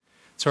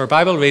So our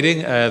Bible reading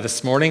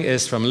this morning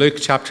is from Luke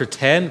chapter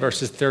 10,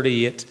 verses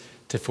 38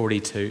 to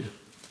 42.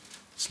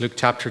 It's Luke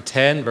chapter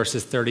 10,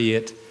 verses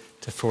 38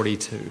 to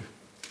 42.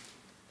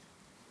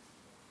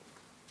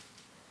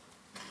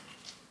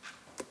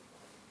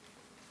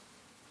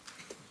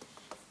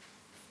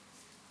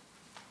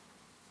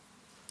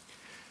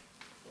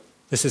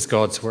 This is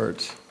God's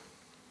word.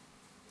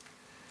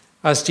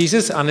 As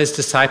Jesus and his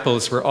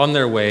disciples were on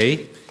their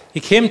way, he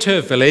came to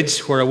a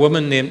village where a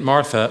woman named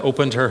Martha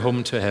opened her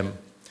home to him.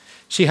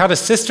 She had a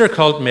sister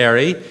called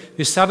Mary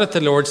who sat at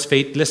the Lord's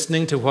feet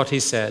listening to what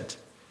he said.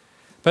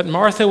 But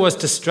Martha was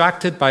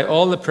distracted by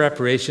all the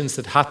preparations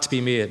that had to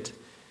be made.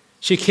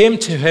 She came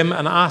to him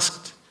and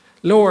asked,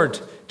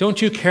 "Lord,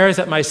 don't you care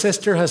that my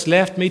sister has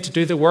left me to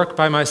do the work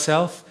by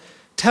myself?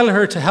 Tell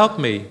her to help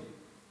me."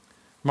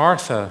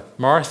 "Martha,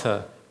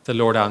 Martha," the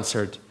Lord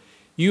answered,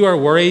 "you are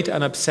worried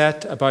and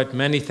upset about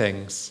many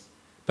things,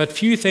 but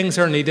few things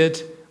are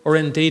needed, or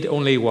indeed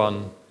only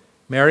one.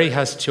 Mary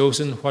has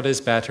chosen what is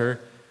better,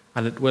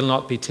 and it will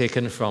not be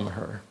taken from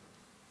her."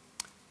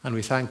 And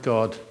we thank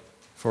God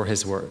for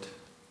his word.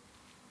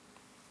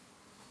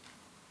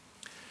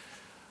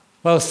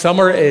 Well,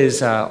 summer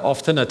is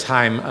often a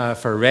time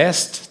for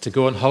rest, to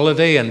go on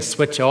holiday and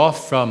switch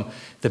off from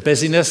the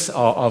busyness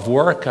of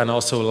work and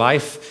also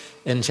life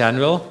in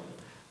general.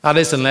 That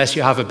is, unless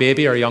you have a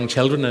baby or young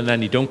children and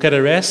then you don't get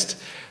a rest.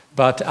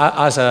 But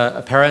as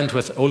a parent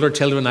with older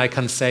children, I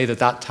can say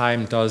that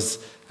time does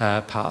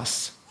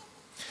pass.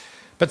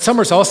 But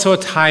summer's also a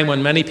time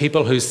when many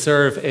people who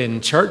serve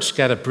in church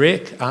get a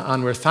break,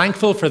 and we're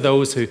thankful for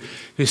those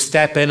who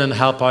step in and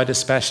help out,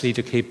 especially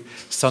to keep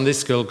Sunday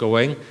school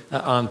going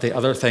and the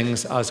other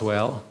things as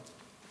well.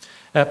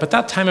 But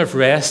that time of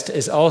rest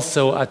is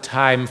also a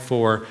time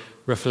for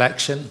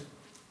reflection,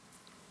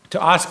 to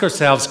ask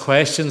ourselves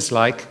questions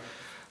like,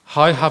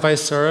 how have I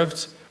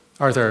served?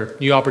 Are there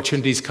new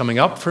opportunities coming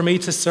up for me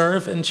to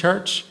serve in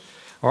church?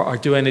 Or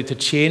do I need to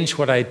change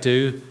what I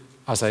do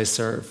as I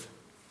serve?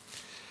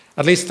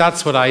 At least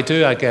that's what I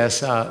do, I guess.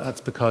 That's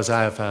because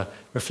I have a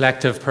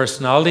reflective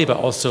personality, but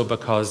also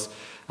because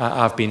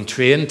I've been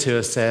trained to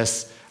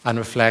assess and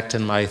reflect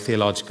in my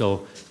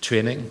theological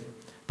training.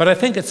 But I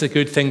think it's a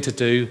good thing to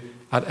do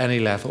at any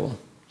level.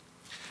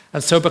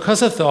 And so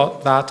because I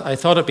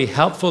thought it'd be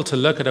helpful to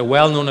look at a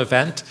well-known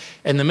event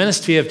in the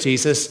ministry of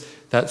Jesus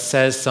that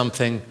says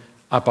something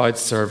about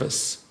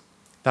service.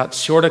 That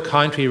short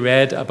account we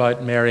read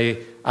about Mary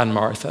and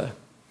Martha.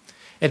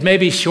 It may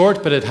be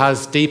short, but it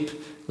has deep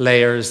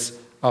layers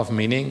of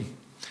meaning.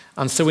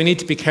 And so we need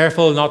to be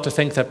careful not to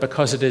think that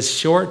because it is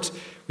short,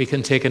 we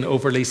can take an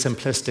overly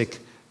simplistic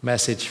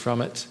message from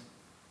it.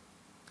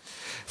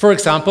 For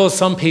example,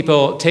 some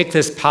people take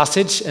this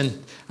passage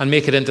and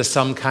make it into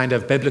some kind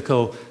of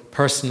biblical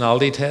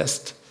personality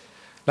test,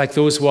 like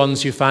those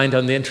ones you find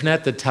on the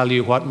internet that tell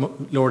you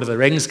what Lord of the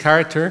Rings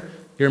character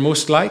you're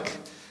most like.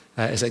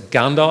 Is it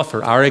Gandalf or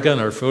Aragorn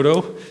or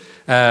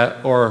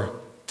Frodo? Or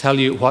tell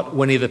you what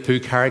Winnie the Pooh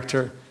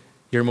character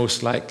you're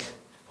most like,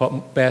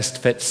 what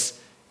best fits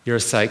your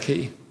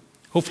psyche.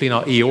 Hopefully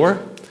not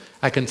Eeyore.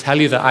 I can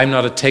tell you that I'm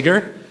not a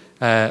Tigger,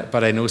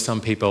 but I know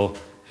some people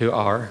who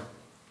are.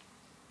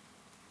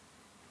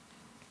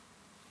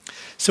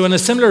 So in a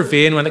similar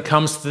vein, when it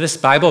comes to this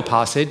Bible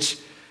passage,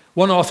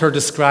 one author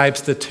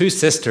describes the two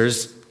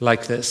sisters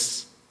like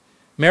this.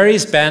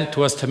 Mary's bent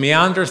was to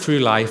meander through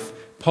life,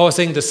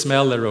 pausing to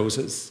smell the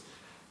roses.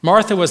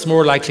 Martha was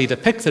more likely to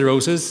pick the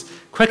roses,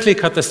 quickly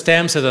cut the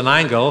stems at an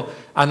angle,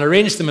 and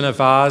arrange them in a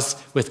vase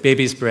with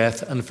baby's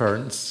breath and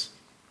ferns.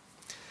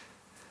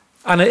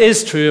 And it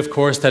is true, of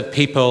course, that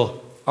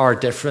people are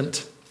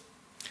different.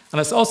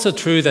 And it's also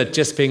true that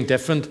just being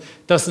different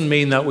doesn't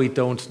mean that we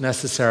don't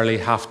necessarily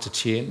have to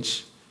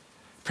change.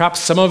 Perhaps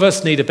some of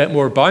us need a bit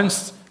more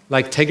bounce,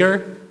 like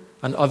Tigger,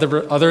 and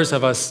others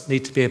of us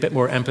need to be a bit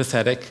more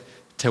empathetic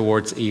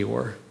towards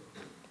Eeyore.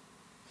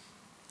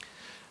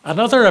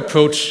 Another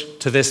approach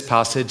to this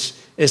passage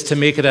is to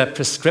make it a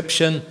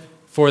prescription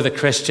for the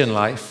Christian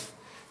life.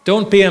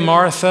 Don't be a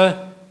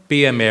Martha,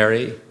 be a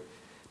Mary.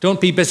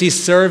 Don't be busy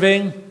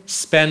serving,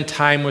 spend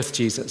time with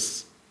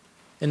Jesus.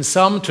 In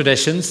some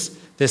traditions,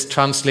 this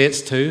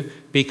translates to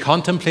be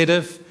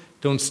contemplative,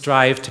 don't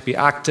strive to be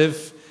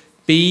active,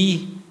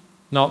 be,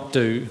 not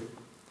do.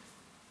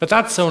 But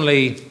that's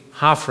only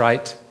half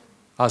right,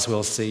 as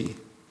we'll see.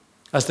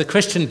 As the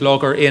Christian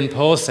blogger Ian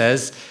Paul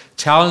says,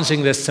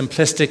 challenging this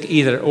simplistic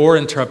either-or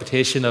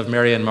interpretation of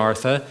Mary and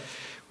Martha,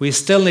 we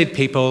still need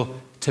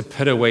people to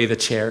put away the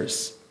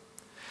chairs.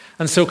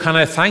 And so can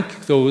I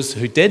thank those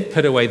who did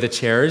put away the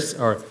chairs,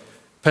 or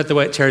put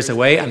the chairs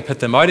away and put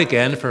them out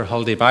again for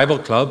Holiday Bible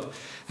Club,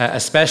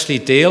 especially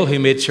Dale, who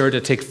made sure to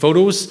take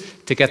photos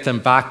to get them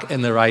back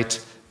in the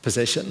right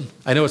position.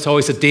 I know it's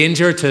always a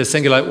danger to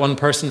single out one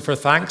person for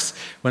thanks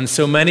when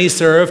so many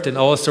served in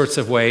all sorts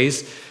of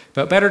ways,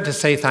 but better to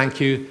say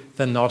thank you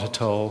than not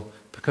at all,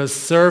 because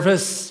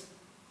service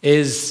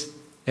is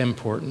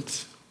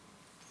important.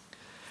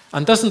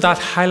 And doesn't that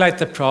highlight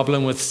the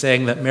problem with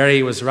saying that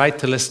Mary was right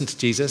to listen to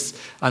Jesus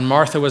and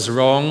Martha was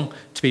wrong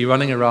to be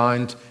running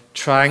around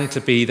trying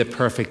to be the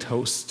perfect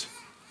host.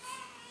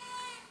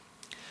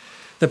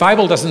 The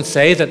Bible doesn't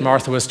say that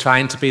Martha was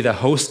trying to be the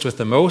host with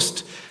the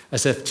most,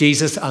 as if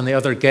Jesus and the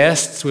other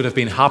guests would have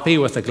been happy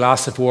with a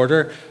glass of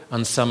water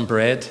and some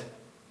bread.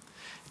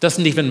 It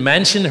doesn't even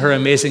mention her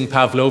amazing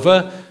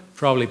pavlova,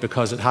 probably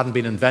because it hadn't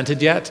been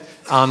invented yet,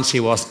 and she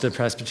wasn't a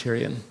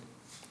Presbyterian.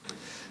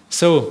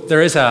 So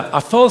there is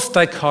a false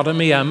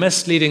dichotomy, a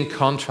misleading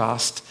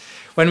contrast,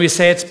 when we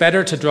say it's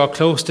better to draw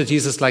close to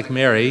Jesus like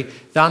Mary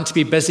than to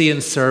be busy in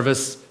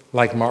service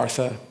like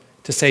Martha.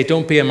 To say,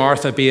 don't be a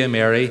Martha, be a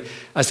Mary,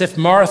 as if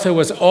Martha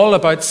was all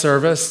about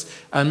service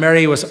and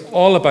Mary was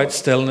all about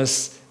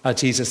stillness at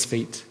Jesus'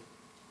 feet.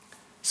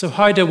 So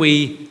how do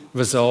we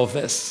resolve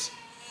this?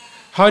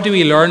 How do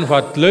we learn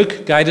what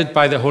Luke, guided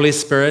by the Holy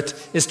Spirit,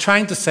 is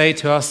trying to say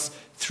to us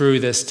through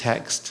this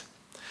text?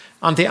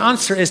 And the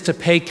answer is to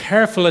pay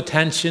careful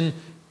attention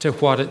to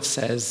what it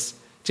says,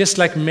 just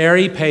like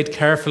Mary paid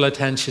careful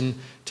attention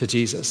to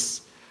Jesus.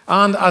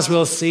 And as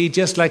we'll see,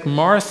 just like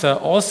Martha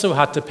also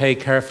had to pay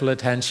careful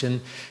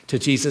attention to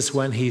Jesus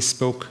when he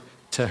spoke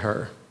to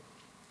her.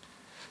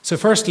 So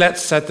first,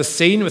 let's set the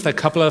scene with a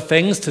couple of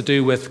things to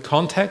do with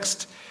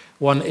context.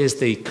 One is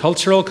the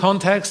cultural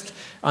context,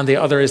 and the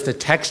other is the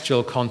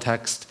textual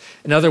context.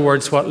 In other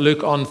words, what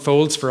Luke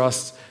unfolds for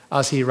us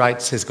as he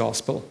writes his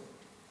gospel.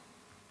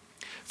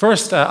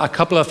 First, a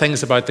couple of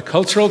things about the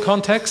cultural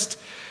context.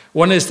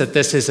 One is that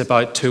this is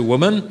about two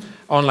women.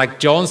 Unlike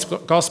John's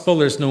gospel,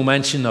 there's no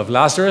mention of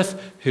Lazarus,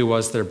 who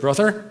was their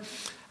brother.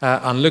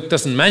 And Luke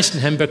doesn't mention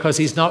him because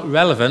he's not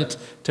relevant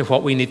to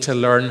what we need to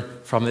learn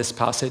from this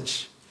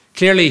passage.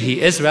 Clearly,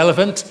 he is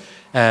relevant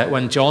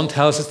when John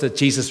tells us that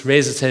Jesus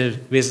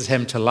raises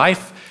him to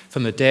life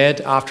from the dead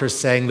after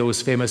saying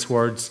those famous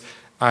words,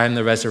 I am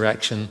the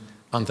resurrection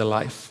and the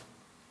life.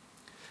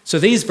 So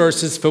these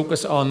verses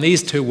focus on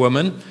these two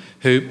women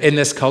who, in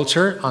this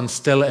culture, and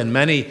still in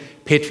many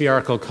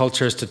patriarchal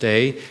cultures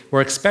today,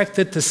 were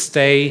expected to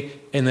stay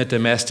in the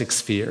domestic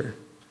sphere.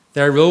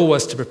 Their role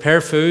was to prepare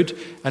food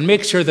and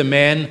make sure the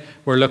men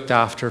were looked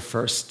after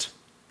first.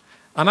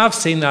 And I've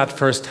seen that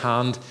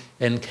firsthand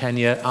in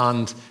Kenya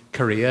and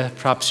Korea.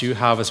 Perhaps you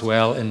have as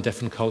well in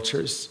different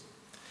cultures.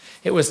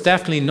 It was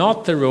definitely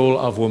not the role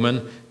of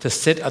women to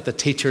sit at the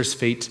teacher's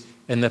feet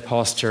in the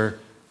posture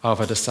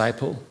of a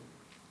disciple.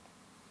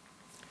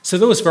 So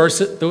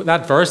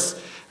verse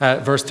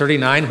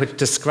 39, which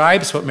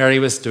describes what Mary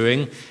was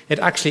doing, it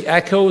actually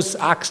echoes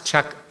Acts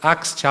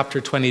chapter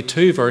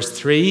 22, verse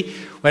 3,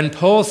 when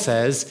Paul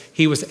says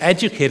he was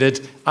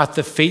educated at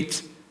the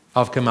feet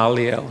of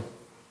Gamaliel.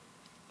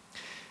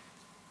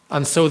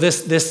 And so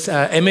this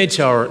image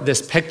or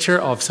this picture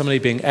of somebody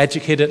being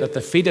educated at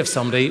the feet of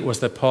somebody was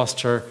the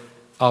posture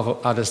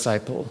of a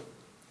disciple.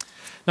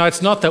 Now,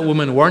 it's not that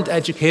women weren't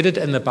educated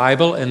in the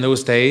Bible in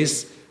those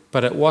days,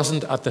 but it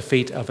wasn't at the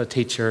feet of a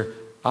teacher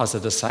as a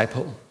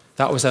disciple.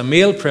 That was a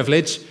male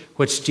privilege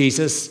which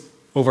Jesus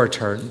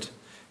overturned.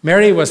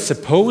 Mary was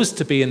supposed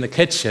to be in the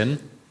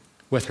kitchen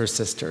with her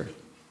sister.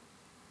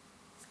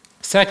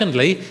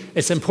 Secondly,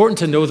 it's important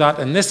to know that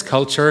in this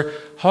culture,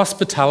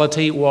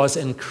 hospitality was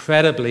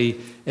incredibly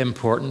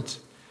important.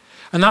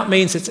 And that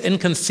means it's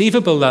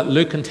inconceivable that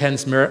Luke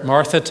intends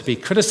Martha to be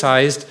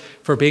criticized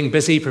for being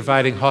busy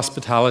providing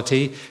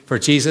hospitality for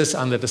Jesus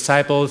and the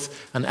disciples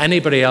and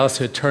anybody else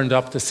who had turned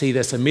up to see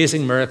this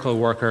amazing miracle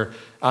worker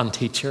and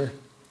teacher.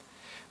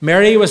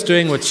 Mary was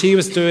doing what she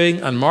was doing,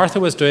 and Martha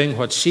was doing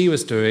what she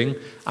was doing,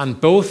 and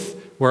both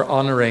were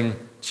honoring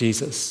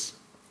Jesus.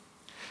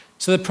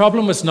 So the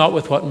problem was not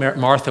with what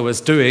Martha was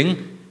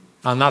doing,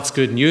 and that's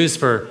good news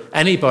for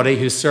anybody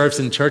who serves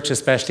in church,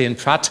 especially in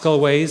practical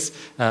ways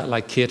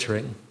like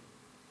catering.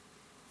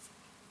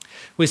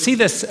 We see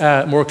this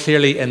more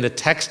clearly in the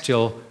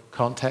textual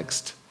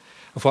context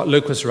of what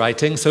Luke was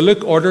writing. So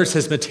Luke orders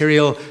his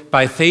material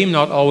by theme,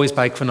 not always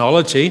by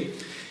chronology.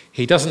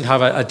 He doesn't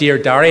have a Dear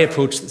Diary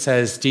approach that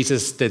says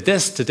Jesus did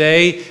this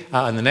today,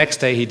 and the next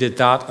day he did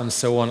that, and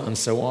so on and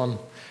so on.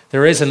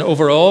 There is an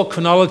overall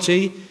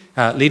chronology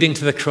leading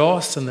to the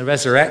cross and the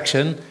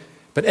resurrection,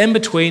 but in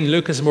between,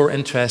 Luke is more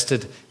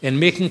interested in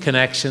making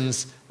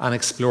connections and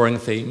exploring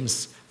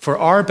themes for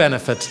our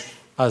benefit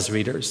as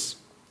readers.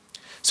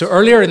 So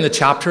earlier in the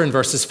chapter, in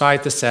verses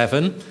 5 to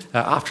 7,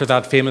 after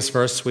that famous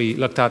verse we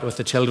looked at with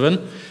the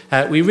children,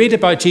 we read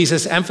about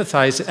Jesus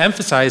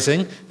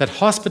emphasizing that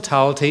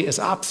hospitality is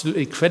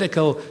absolutely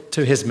critical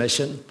to his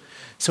mission.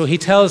 So he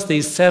tells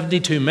these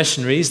 72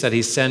 missionaries that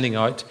he's sending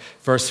out,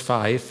 verse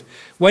 5,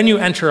 when you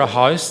enter a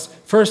house,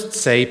 first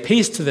say,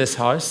 peace to this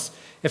house.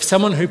 If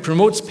someone who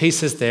promotes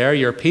peace is there,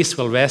 your peace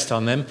will rest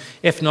on them.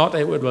 If not,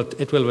 it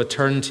will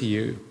return to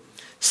you.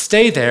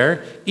 Stay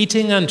there,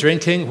 eating and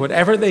drinking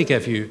whatever they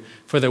give you,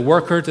 for the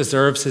worker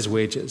deserves his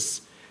wages.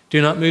 Do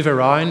not move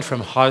around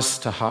from house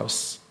to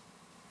house.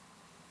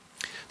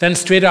 Then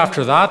straight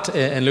after that,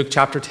 in Luke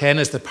chapter 10,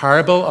 is the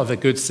parable of the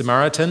Good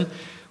Samaritan,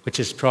 which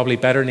is probably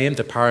better named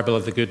the parable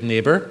of the good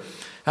neighbor.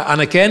 And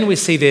again, we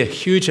see the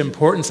huge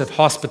importance of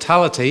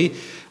hospitality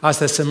as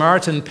the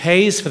Samaritan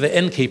pays for the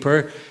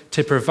innkeeper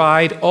to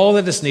provide all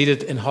that is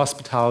needed in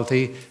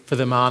hospitality for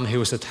the man who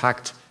was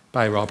attacked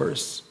by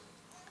robbers.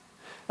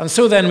 And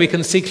so then we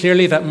can see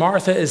clearly that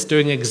Martha is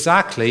doing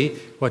exactly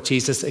what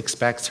Jesus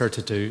expects her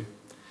to do.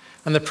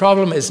 And the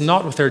problem is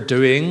not with her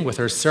doing, with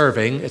her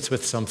serving, it's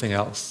with something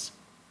else.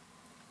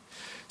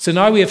 So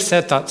now we have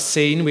set that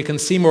scene, we can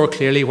see more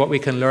clearly what we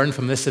can learn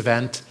from this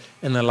event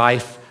in the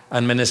life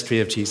and ministry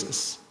of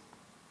Jesus.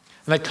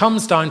 And it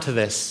comes down to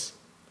this.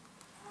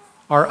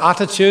 Our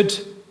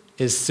attitude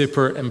is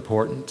super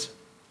important.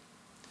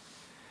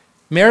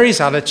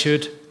 Mary's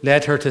attitude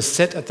led her to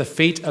sit at the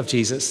feet of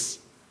Jesus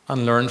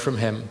and learn from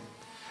him.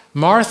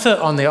 Martha,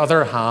 on the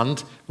other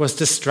hand, was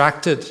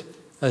distracted,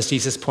 as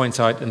Jesus points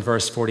out in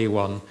verse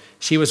 41.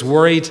 She was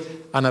worried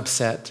and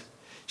upset.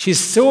 She's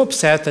so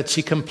upset that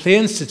she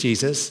complains to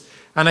Jesus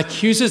and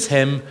accuses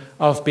him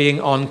of being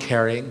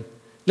uncaring.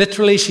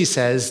 Literally, she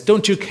says,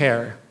 "Don't you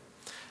care?"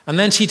 And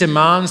then she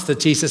demands that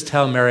Jesus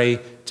tell Mary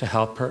to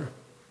help her.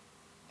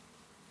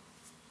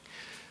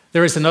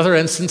 There is another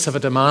instance of a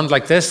demand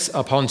like this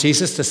upon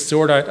Jesus to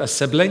sort out a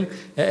sibling.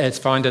 It's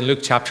found in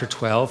Luke chapter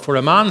 12, where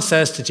a man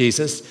says to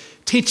Jesus,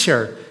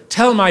 "Teacher,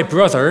 tell my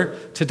brother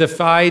to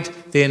divide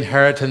the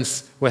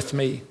inheritance with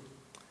me."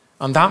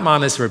 And that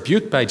man is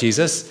rebuked by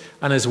Jesus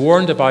and is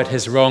warned about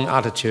his wrong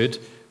attitude,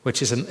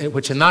 which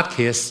in that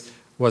case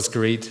was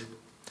greed.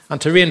 And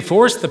to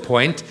reinforce the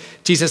point,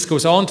 Jesus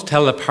goes on to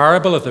tell the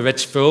parable of the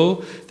rich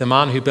fool, the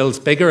man who builds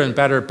bigger and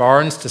better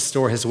barns to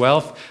store his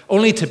wealth,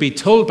 only to be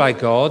told by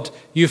God,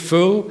 "You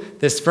fool,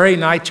 this very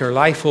night your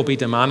life will be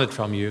demanded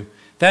from you.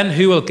 Then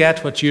who will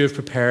get what you have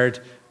prepared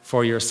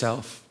for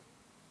yourself?"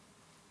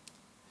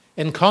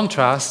 In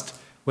contrast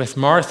with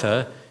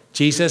Martha,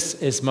 Jesus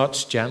is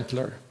much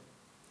gentler.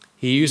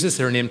 He uses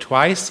her name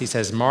twice. He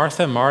says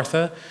Martha,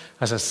 Martha,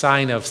 as a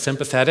sign of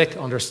sympathetic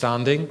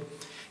understanding.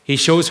 He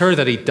shows her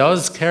that he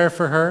does care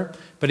for her,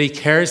 but he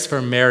cares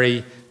for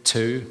Mary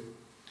too.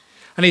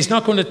 And he's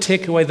not going to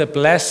take away the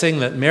blessing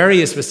that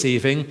Mary is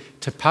receiving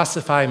to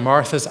pacify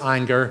Martha's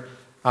anger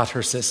at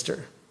her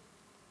sister.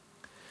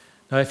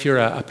 Now, if you're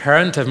a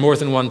parent of more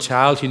than one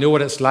child, you know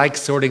what it's like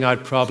sorting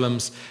out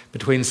problems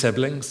between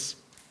siblings.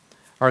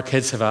 Our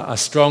kids have a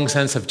strong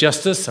sense of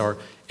justice or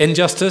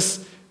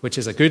injustice, which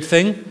is a good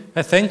thing,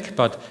 I think,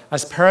 but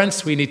as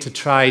parents, we need to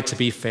try to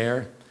be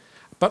fair,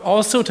 but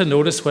also to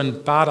notice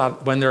when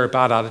there are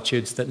bad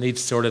attitudes that need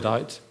sorted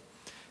out.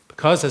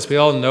 Because, as we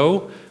all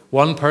know,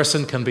 one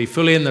person can be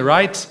fully in the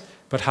right,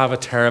 but have a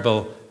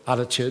terrible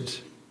attitude.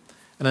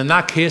 And in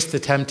that case, the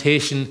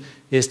temptation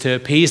is to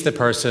appease the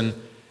person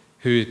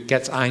who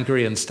gets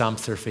angry and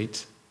stamps their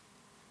feet.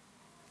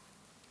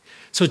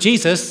 So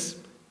Jesus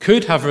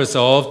could have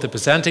resolved the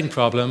presenting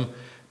problem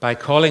by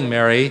calling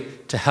Mary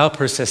to help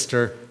her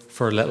sister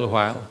for a little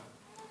while.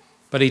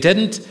 But he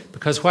didn't,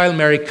 because while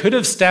Mary could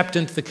have stepped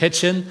into the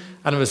kitchen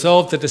and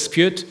resolved the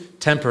dispute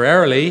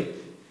temporarily,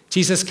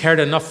 Jesus cared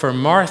enough for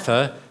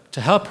Martha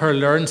to help her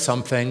learn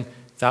something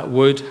that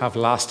would have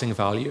lasting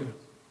value.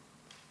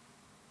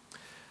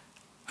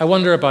 I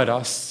wonder about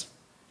us.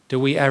 Do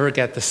we ever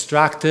get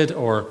distracted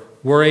or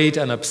worried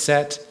and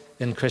upset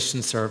in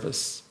Christian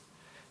service?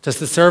 Does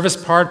the service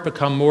part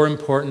become more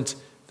important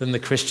than the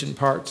Christian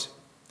part?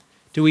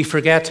 Do we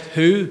forget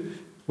who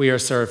we are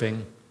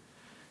serving?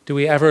 Do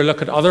we ever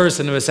look at others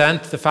and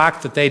resent the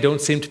fact that they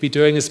don't seem to be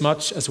doing as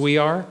much as we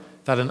are,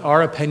 that in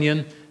our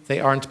opinion, they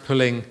aren't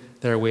pulling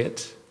their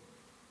weight?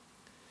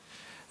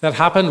 That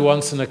happened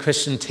once in a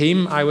Christian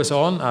team I was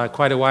on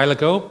quite a while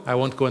ago. I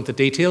won't go into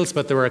details,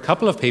 but there were a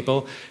couple of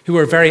people who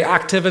were very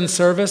active in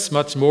service,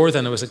 much more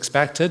than it was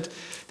expected.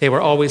 They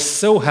were always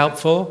so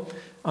helpful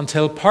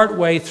until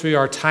partway through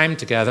our time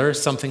together,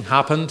 something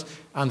happened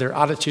and their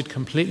attitude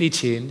completely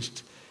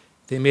changed.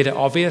 They made it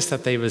obvious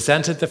that they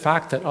resented the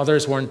fact that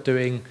others weren't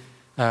doing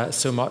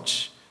so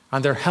much,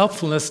 and their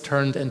helpfulness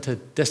turned into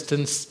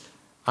distance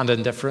and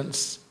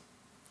indifference.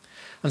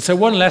 And so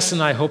one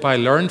lesson I hope I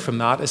learned from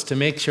that is to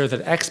make sure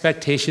that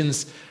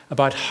expectations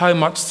about how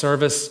much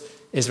service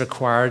is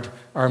required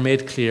are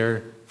made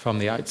clear from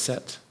the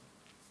outset.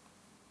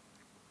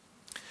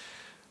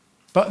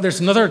 But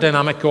there's another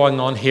dynamic going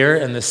on here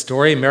in this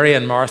story. Mary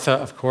and Martha,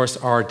 of course,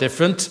 are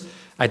different.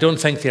 I don't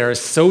think they are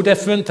so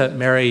different that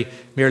Mary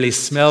merely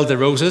smelled the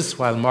roses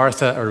while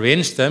Martha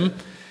arranged them.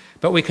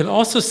 But we can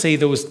also see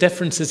those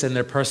differences in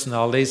their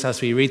personalities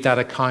as we read that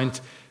account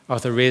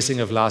of the raising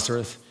of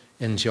Lazarus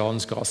in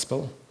John's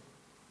Gospel.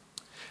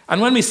 And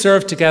when we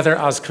serve together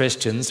as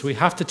Christians, we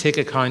have to take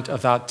account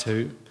of that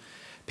too.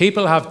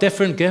 People have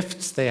different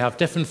gifts, they have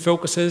different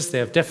focuses, they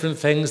have different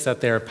things that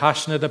they're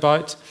passionate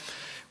about.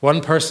 One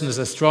person has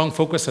a strong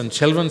focus on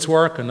children's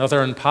work,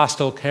 another on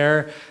pastoral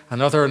care,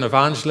 another on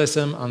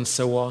evangelism, and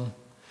so on.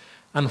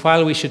 And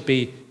while we should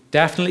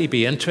definitely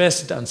be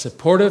interested and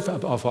supportive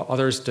of what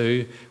others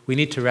do, we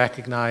need to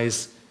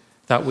recognize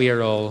that we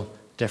are all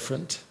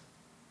different.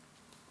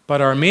 But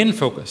our main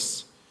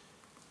focus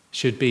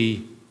should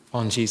be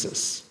on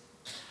Jesus.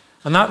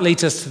 And that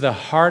leads us to the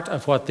heart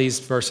of what these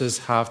verses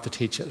have to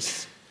teach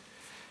us.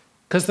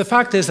 Because the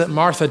fact is that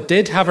Martha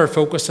did have her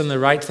focus on the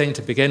right thing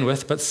to begin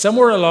with, but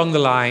somewhere along the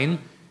line,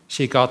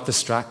 she got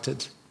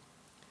distracted.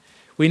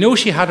 We know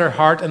she had her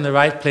heart in the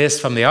right place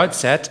from the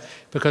outset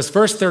because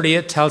verse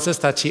 38 tells us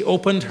that she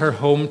opened her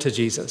home to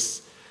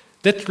Jesus.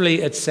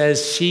 Literally, it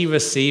says she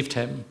received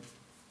him.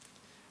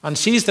 And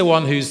she's the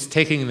one who's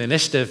taking the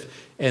initiative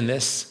in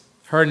this.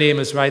 Her name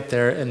is right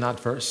there in that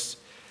verse.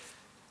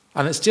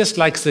 And it's just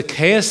like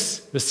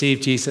Zacchaeus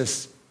received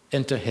Jesus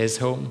into his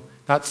home.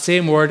 That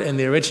same word in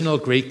the original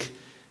Greek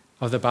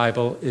of the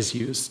Bible is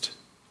used.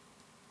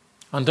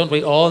 And don't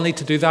we all need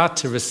to do that,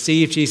 to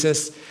receive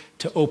Jesus,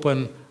 to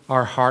open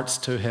our hearts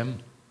to him?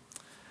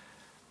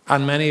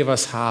 And many of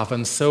us have,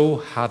 and so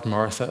had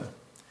Martha.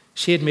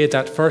 She had made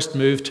that first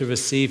move to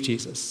receive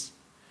Jesus.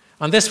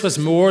 And this was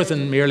more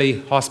than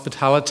merely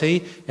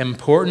hospitality,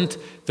 important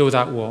though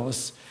that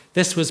was.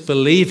 This was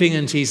believing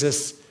in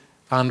Jesus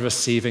and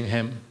receiving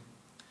him.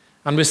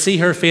 And we see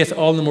her faith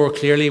all the more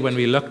clearly when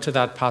we look to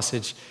that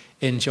passage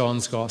in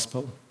John's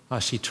Gospel,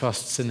 as she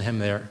trusts in him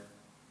there.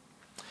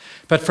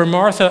 But for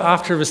Martha,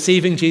 after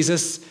receiving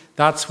Jesus,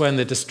 that's when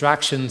the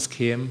distractions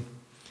came.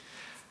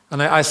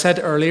 And I said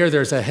earlier,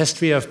 there's a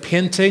history of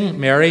painting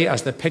Mary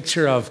as the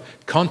picture of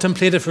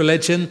contemplative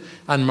religion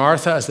and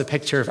Martha as the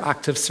picture of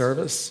active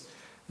service.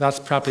 That's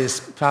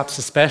perhaps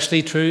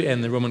especially true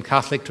in the Roman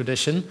Catholic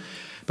tradition.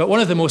 But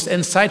one of the most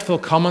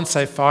insightful comments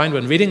I found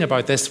when reading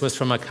about this was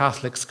from a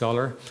Catholic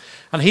scholar.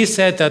 And he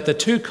said that the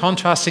two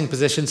contrasting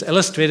positions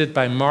illustrated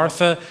by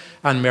Martha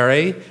and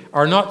Mary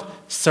are not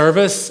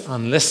service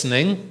and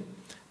listening,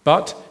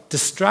 but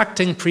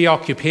distracting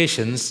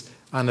preoccupations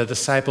and a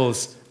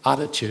disciple's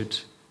attitude.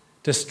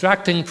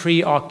 Distracting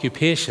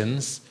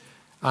preoccupations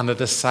and a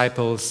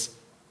disciple's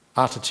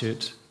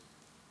attitude.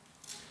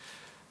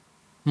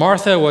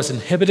 Martha was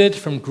inhibited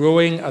from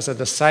growing as a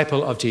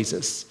disciple of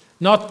Jesus,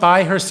 not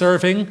by her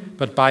serving,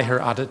 but by her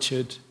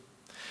attitude.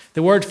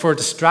 The word for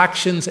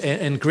distractions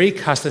in Greek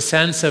has the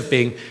sense of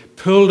being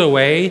pulled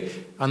away,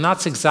 and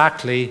that's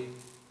exactly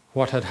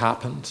what had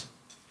happened.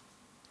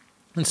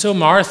 And so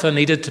Martha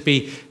needed to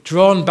be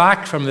drawn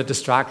back from the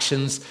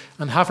distractions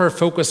and have her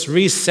focus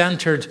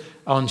recentered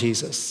on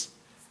Jesus.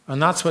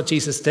 And that's what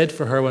Jesus did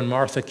for her when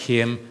Martha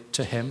came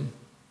to him.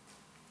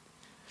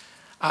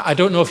 I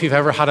don't know if you've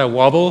ever had a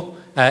wobble,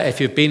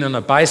 if you've been on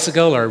a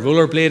bicycle or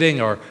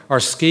rollerblading or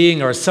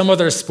skiing or some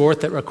other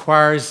sport that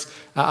requires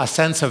a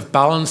sense of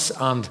balance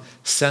and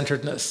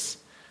centeredness.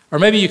 Or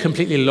maybe you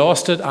completely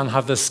lost it and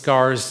have the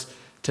scars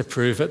to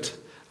prove it.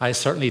 I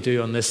certainly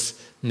do on this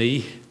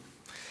knee.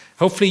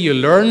 Hopefully you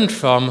learned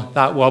from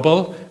that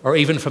wobble or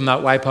even from that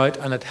wipeout,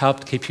 and it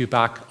helped keep you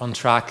back on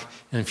track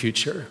in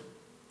future.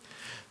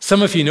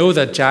 Some of you know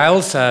that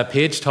Giles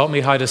Page taught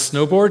me how to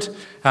snowboard.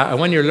 And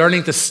when you're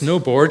learning to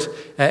snowboard,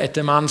 it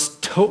demands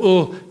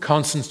total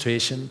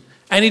concentration.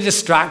 Any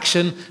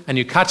distraction and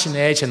you catch an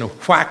edge and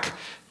whack,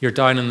 you're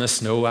down in the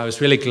snow. I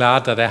was really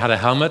glad that I had a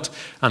helmet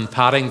and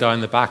padding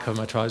down the back of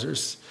my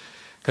trousers,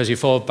 because you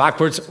fall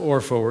backwards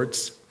or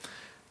forwards.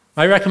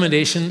 My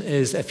recommendation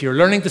is, if you're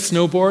learning to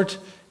snowboard,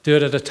 do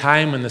it at a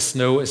time when the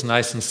snow is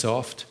nice and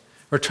soft.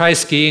 Or try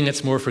skiing,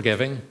 it's more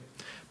forgiving.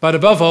 But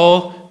above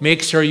all,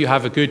 make sure you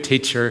have a good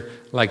teacher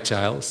like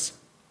Giles.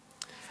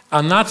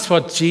 And that's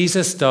what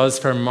Jesus does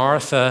for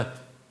Martha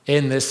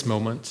in this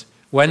moment.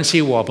 When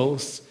she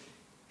wobbles,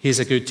 he's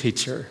a good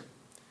teacher.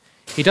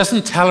 He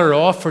doesn't tell her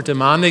off for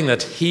demanding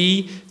that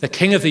he, the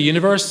King of the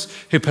universe,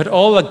 who put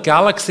all the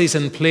galaxies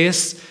in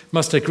place,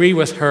 must agree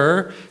with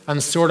her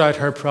and sort out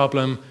her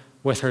problem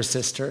with her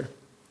sister.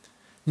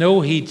 No,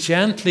 he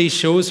gently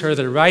shows her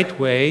the right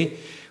way,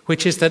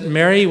 which is that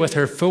Mary, with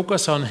her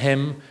focus on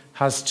him,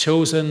 has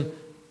chosen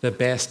the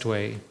best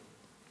way.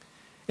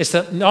 It's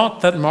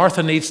not that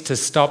Martha needs to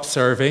stop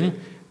serving,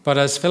 but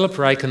as Philip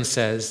Ryken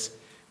says,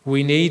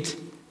 we need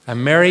a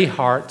Mary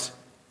heart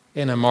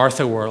in a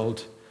Martha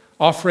world,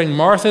 offering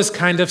Martha's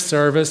kind of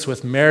service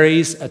with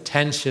Mary's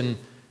attention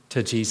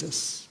to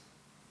Jesus.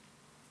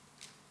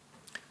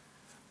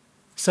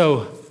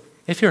 So,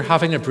 if you're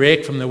having a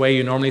break from the way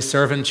you normally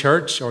serve in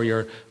church, or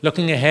you're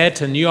looking ahead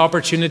to new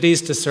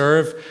opportunities to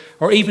serve,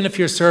 or even if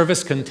your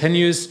service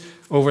continues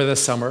over the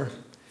summer,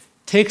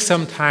 take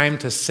some time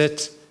to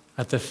sit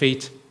at the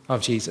feet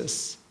of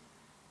Jesus.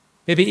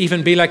 Maybe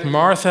even be like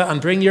Martha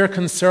and bring your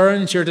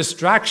concerns, your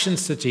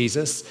distractions to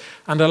Jesus,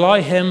 and allow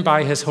him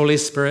by his Holy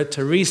Spirit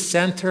to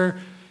recenter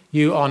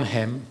you on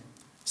him,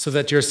 so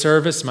that your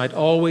service might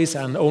always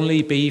and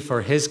only be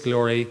for his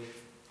glory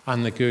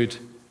and the good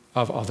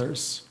of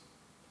others.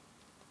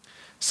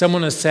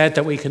 Someone has said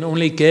that we can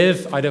only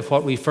give out of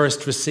what we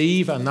first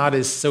receive, and that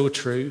is so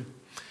true.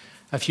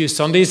 A few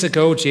Sundays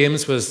ago,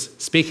 James was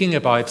speaking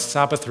about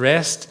Sabbath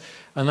rest,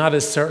 and that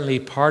is certainly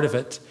part of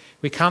it.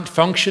 We can't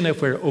function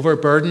if we're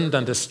overburdened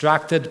and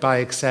distracted by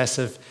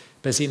excessive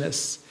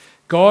busyness.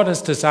 God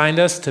has designed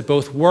us to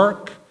both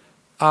work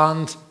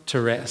and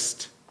to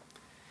rest.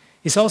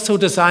 He's also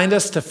designed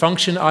us to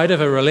function out of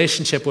a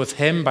relationship with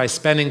him by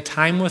spending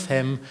time with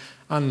him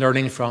and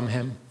learning from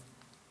him.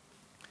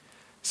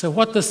 So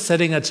what does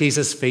sitting at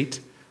Jesus' feet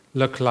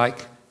look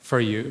like for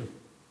you?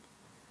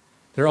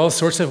 There are all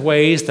sorts of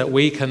ways that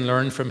we can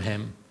learn from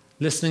him.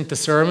 Listening to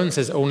sermons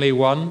is only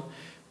one.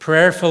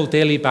 Prayerful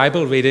daily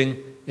Bible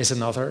reading is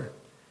another.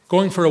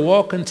 Going for a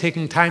walk and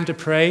taking time to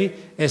pray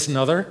is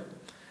another,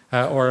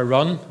 or a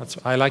run. That's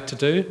what I like to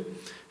do.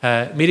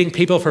 Meeting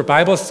people for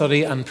Bible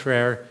study and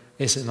prayer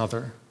is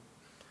another.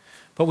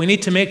 But we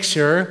need to make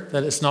sure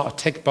that it's not a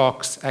tick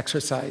box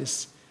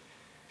exercise.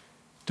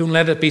 Don't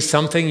let it be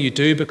something you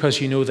do because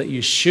you know that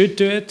you should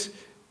do it,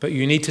 but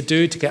you need to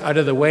do to get out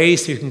of the way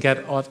so you can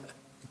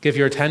give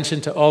your attention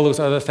to all those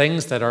other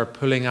things that are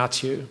pulling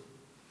at you.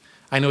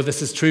 I know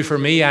this is true for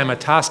me. I'm a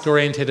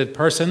task-oriented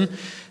person,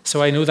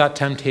 so I know that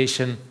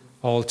temptation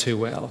all too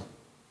well.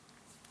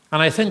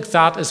 And I think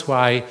that is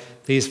why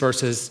these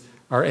verses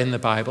are in the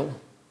Bible.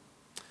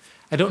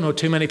 I don't know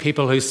too many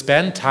people who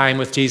spend time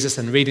with Jesus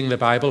and reading the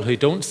Bible who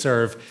don't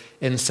serve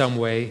in some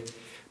way.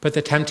 But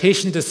the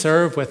temptation to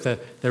serve with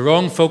the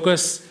wrong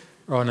focus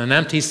or on an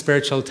empty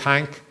spiritual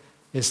tank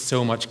is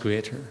so much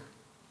greater.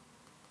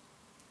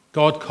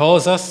 God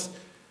calls us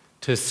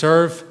to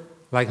serve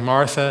like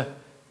Martha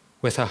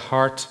with a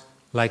heart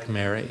like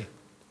Mary.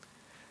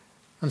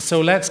 And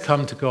so let's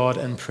come to God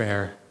in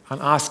prayer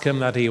and ask him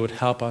that he would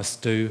help us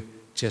do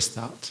just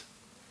that.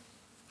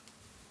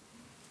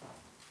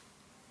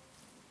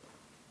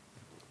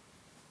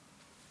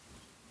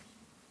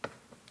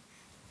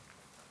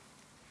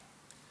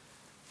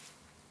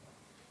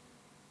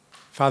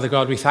 Father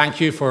God, we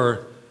thank you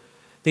for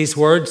these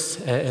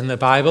words in the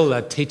Bible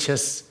that teach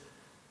us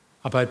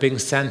about being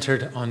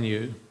centered on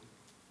you.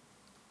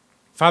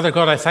 Father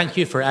God, I thank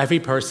you for every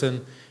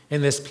person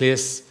in this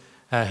place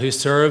who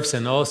serves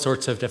in all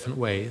sorts of different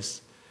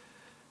ways.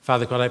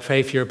 Father God, I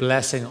pray for your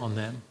blessing on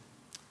them.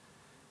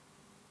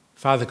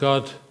 Father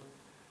God,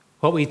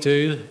 what we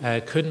do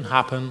couldn't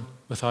happen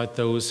without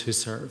those who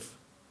serve.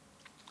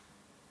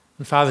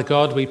 And Father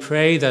God, we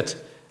pray that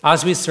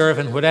as we serve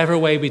in whatever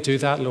way we do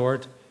that,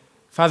 Lord,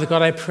 Father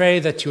God, I pray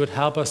that you would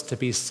help us to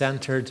be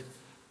centered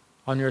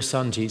on your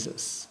Son,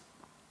 Jesus,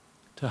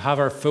 to have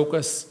our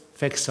focus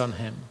fixed on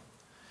him.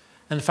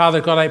 And Father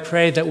God, I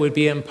pray that we'd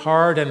be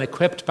empowered and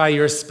equipped by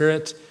your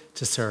Spirit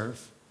to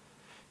serve,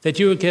 that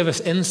you would give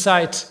us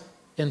insight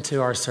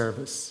into our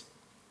service,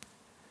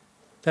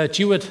 that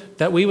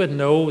we would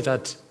know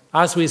that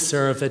as we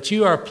serve, that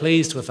you are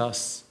pleased with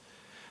us.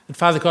 And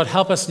Father God,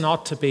 help us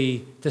not to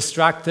be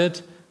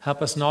distracted,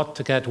 help us not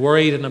to get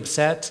worried and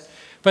upset,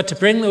 but to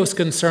bring those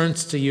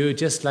concerns to you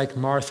just like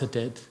Martha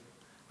did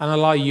and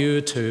allow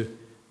you to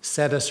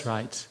set us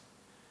right,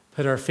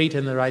 put our feet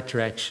in the right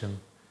direction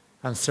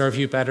and serve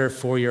you better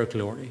for your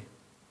glory.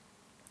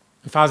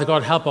 And Father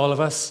God, help all of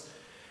us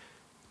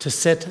to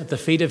sit at the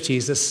feet of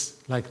Jesus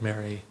like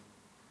Mary,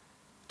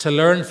 to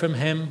learn from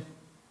him,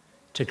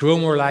 to grow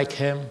more like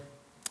him,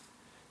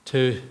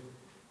 to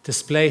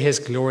display his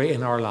glory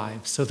in our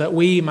lives so that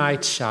we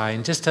might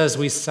shine, just as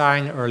we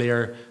sang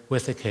earlier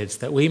with the kids,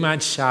 that we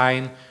might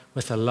shine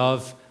with the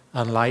love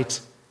and light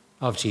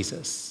of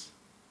Jesus,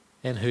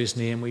 in whose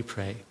name we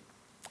pray.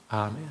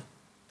 Amen.